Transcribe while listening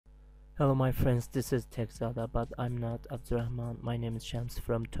Hello my friends, this is Tekzada, but I'm not Abdurrahman. My name is Shams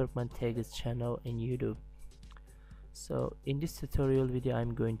from Turkmen Teg's channel in YouTube. So in this tutorial video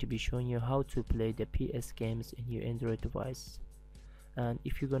I'm going to be showing you how to play the PS games in your Android device. And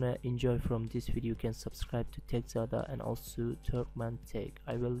if you're gonna enjoy from this video, you can subscribe to Tekzada and also Turkmen Teg.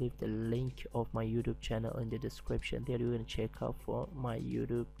 I will leave the link of my YouTube channel in the description. There you can check out for my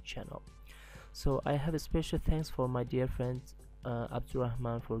YouTube channel. So I have a special thanks for my dear friend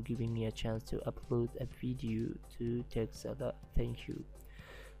Abdurrahman for giving me a chance to upload a video to Tekzada. Thank you.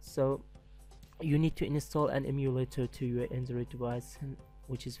 So you need to install an emulator to your Android device,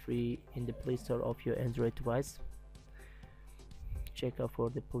 which is free in the Play Store of your Android device. Check out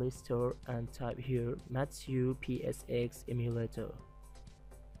for the Play Store and type here Matthew PSX emulator.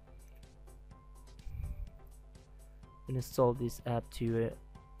 Install this app to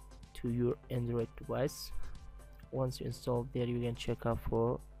your Android device. Once you install there, you can check out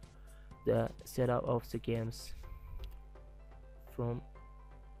for the setup of the games from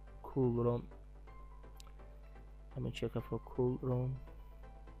Cool ROM. I'm gonna check out for Cool ROM,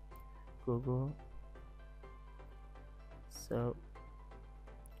 Google. So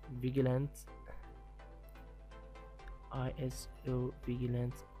Vigilant, ISO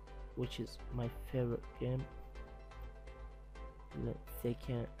Vigilant, which is my favorite game.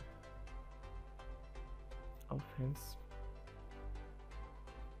 Second offense,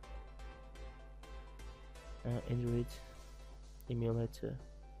 Android emulator.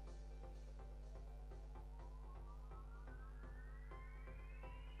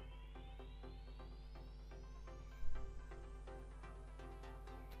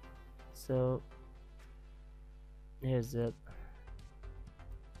 So here's it.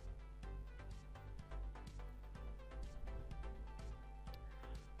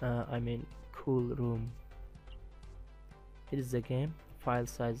 I mean Cool Room. It is a game. File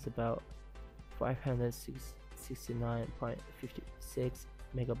size is about 569.56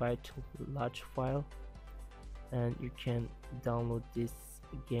 megabyte large file, and you can download this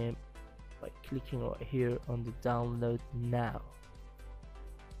game by clicking right here on the download now.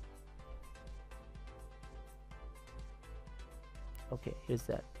 Okay, here's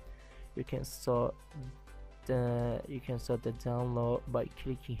that. You can start the download by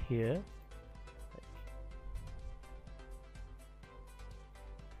clicking here.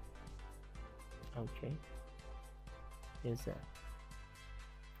 Okay, here's that.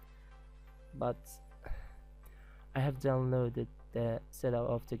 But I have downloaded the setup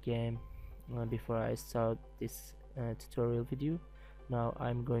of the game before I start this tutorial video. Now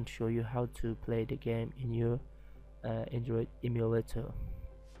I'm going to show you how to play the game in your Android emulator.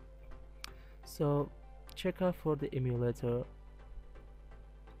 So check out for the emulator.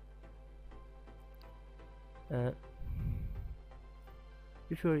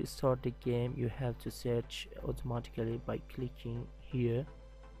 Before you start the game, you have to search automatically by clicking here.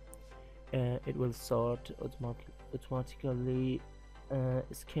 It will start automatically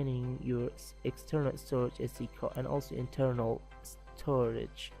scanning your external storage SD card and also internal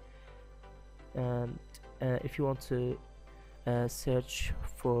storage. And if you want to search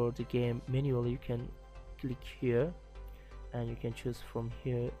for the game manually, you can click here and you can choose from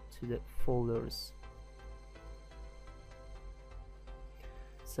here to the folders.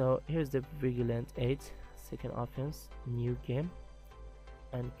 So here's the Vigilant 8 second offense, new game,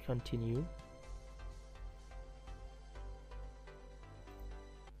 and continue.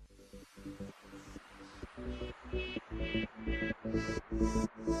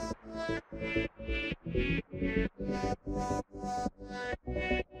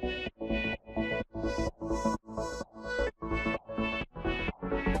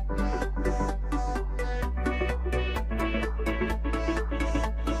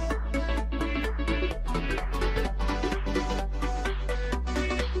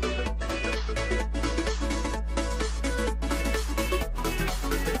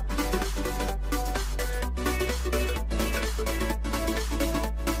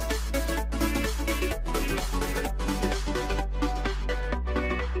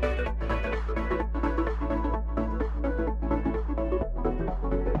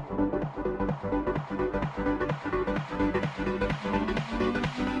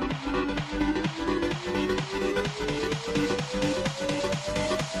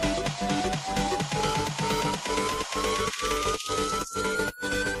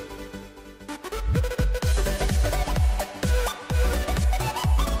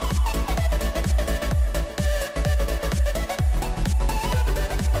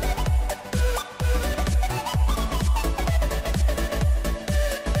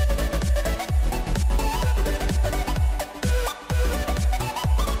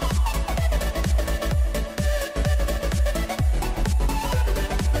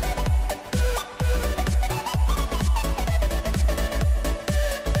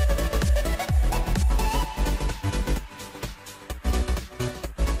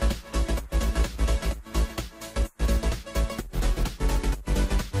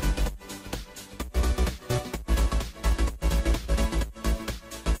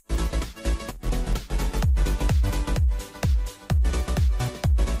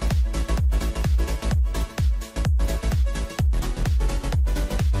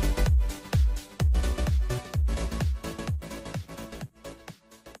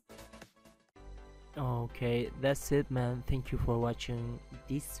 Okay, that's it, man. Thank you for watching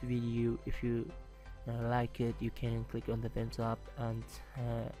this video. If you like it, you can click on the thumbs up and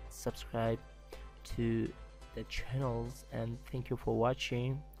subscribe to the channels, and thank you for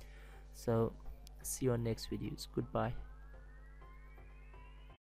watching. So see you on next videos. Goodbye.